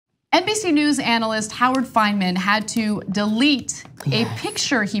NBC News analyst Howard Fineman had to delete a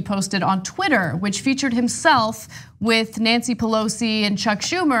picture he posted on Twitter, which featured himself with Nancy Pelosi and Chuck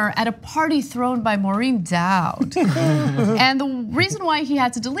Schumer at a party thrown by Maureen Dowd. And the reason why he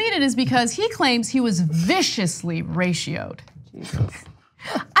had to delete it is because he claims he was viciously ratioed. Jesus.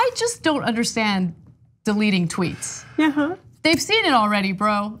 I just don't understand deleting tweets. They've seen it already,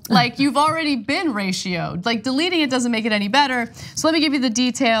 bro. Like, you've already been ratioed. Like, deleting it doesn't make it any better. So let me give you the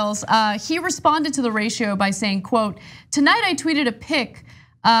details. He responded to the ratio by saying, quote, "Tonight I tweeted a pic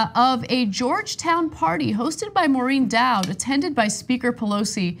of a Georgetown party hosted by Maureen Dowd, attended by Speaker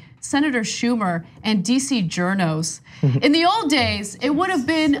Pelosi, Senator Schumer, and DC journos. In the old days, it would have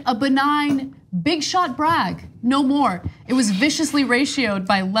been a benign big shot brag, no more. It was viciously ratioed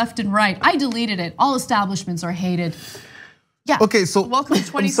by left and right. I deleted it. All establishments are hated." Yeah. Okay, so welcome to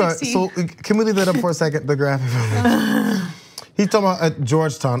 2016. I'm sorry, so can we leave that up for a second? The graphic. He's talking about at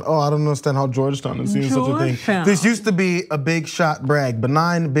Georgetown. Oh, I don't understand how Georgetown is seeing such a thing. This used to be a big shot brag,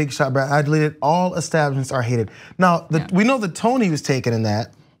 benign big shot brag. I deleted all establishments are hated. Now, we know the tone he was taking in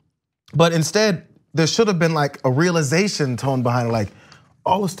that, but instead there should have been like a realization tone behind it, like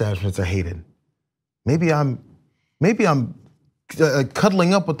all establishments are hated. Maybe I'm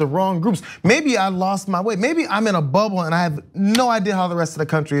cuddling up with the wrong groups. Maybe I lost my way. Maybe I'm in a bubble and I have no idea how the rest of the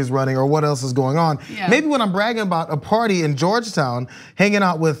country is running or what else is going on. Maybe when I'm bragging about a party in Georgetown, hanging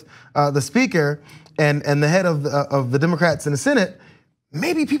out with the speaker and the head of the Democrats in the Senate,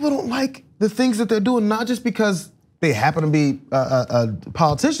 maybe people don't like the things that they're doing, not just because they happen to be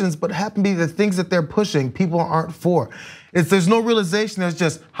politicians, but happen to be the things that they're pushing people aren't for. There's no realization, there's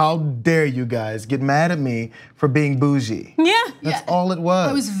just, how dare you guys get mad at me for being bougie. That's all it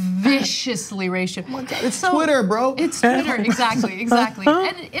was. It was viciously ratioed. Oh my God, it's Twitter, bro. It's Twitter, exactly.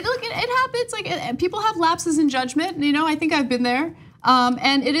 And it happens, like people have lapses in judgment. You know, I think I've been there.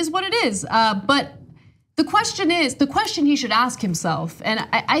 And it is what it is. But the question he should ask himself, and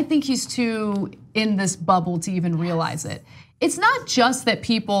I think he's too in this bubble to even realize it. It's not just that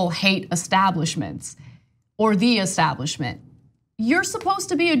people hate establishments or the establishment. You're supposed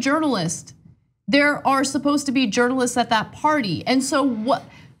to be a journalist. There are supposed to be journalists at that party. And so what?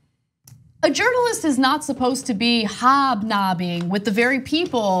 A journalist is not supposed to be hobnobbing with the very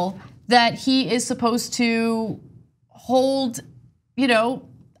people that he is supposed to hold,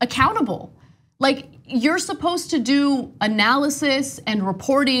 accountable. Like, you're supposed to do analysis and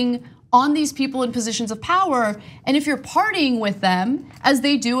reporting on these people in positions of power. And if you're partying with them, as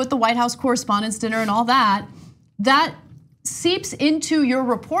they do at the White House Correspondents' Dinner and all that, that seeps into your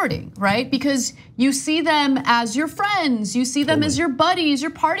reporting, right? Because you see them as your friends, you see them as your buddies,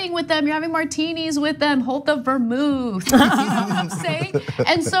 you're partying with them, you're having martinis with them, hold the vermouth, you know what I'm saying?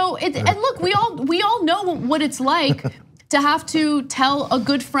 And so, and look, we all know what it's like to have to tell a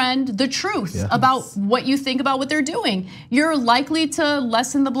good friend the truth about what you think about what they're doing. You're likely to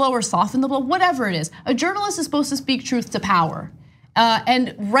lessen the blow or soften the blow, whatever it is. A journalist is supposed to speak truth to power.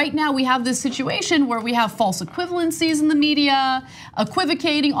 And right now we have this situation where we have false equivalencies in the media,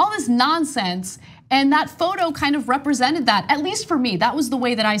 equivocating, all this nonsense. And that photo kind of represented that, at least for me. That was the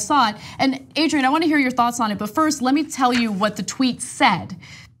way that I saw it. And Adrienne, I want to hear your thoughts on it. But first, let me tell you what the tweet said.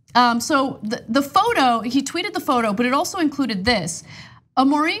 So the photo, he tweeted the photo, but it also included this. A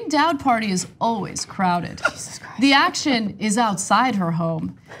Maureen Dowd party is always crowded. Jesus Christ. The action is outside her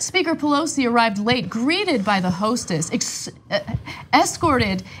home. Speaker Pelosi arrived late, greeted by the hostess,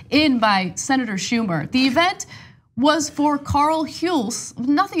 escorted in by Senator Schumer. The event was for Carl Hulse,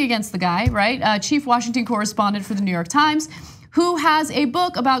 nothing against the guy, right? Chief Washington correspondent for the New York Times, who has a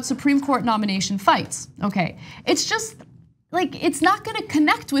book about Supreme Court nomination fights. Okay, it's just, like, it's not gonna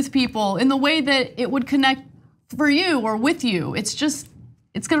connect with people in the way that it would connect for you or with you.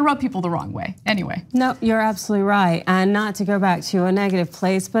 It's gonna rub people the wrong way, anyway. No, you're absolutely right. And not to go back to a negative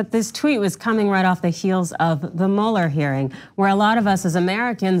place, but this tweet was coming right off the heels of the Mueller hearing, where a lot of us as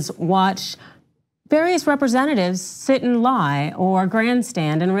Americans watch various representatives sit and lie or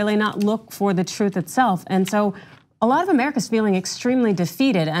grandstand and really not look for the truth itself. And so a lot of America's feeling extremely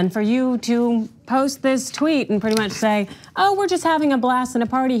defeated, and for you to post this tweet and pretty much say, oh, we're just having a blast and a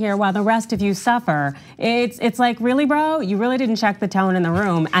party here while the rest of you suffer. It's like, really, bro? You really didn't check the tone in the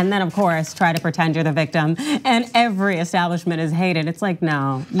room, and then of course try to pretend you're the victim and every establishment is hated. It's like,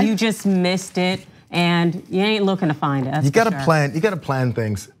 no, you just missed it. And you ain't looking to find it. You gotta plan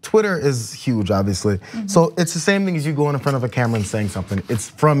things. Twitter is huge, obviously. So it's the same thing as you going in front of a camera and saying something. It's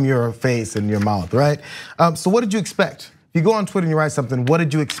from your face and your mouth, right? So what did you expect? If you go on Twitter and you write something, what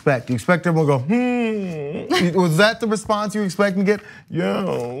did you expect? You expect everyone to go, Was that the response you were expecting to get?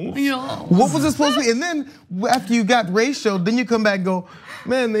 Yo. What was it supposed to be? And then after you got racial, then you come back and go,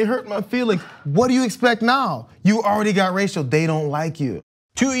 man, they hurt my feelings. What do you expect now? You already got racial. They don't like you.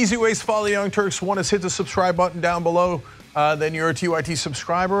 2 easy ways to follow the Young Turks. One is hit the subscribe button down below. Then you're a TYT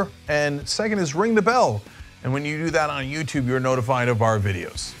subscriber. And second is ring the bell. And when you do that on YouTube, you're notified of our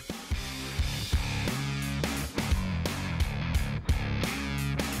videos.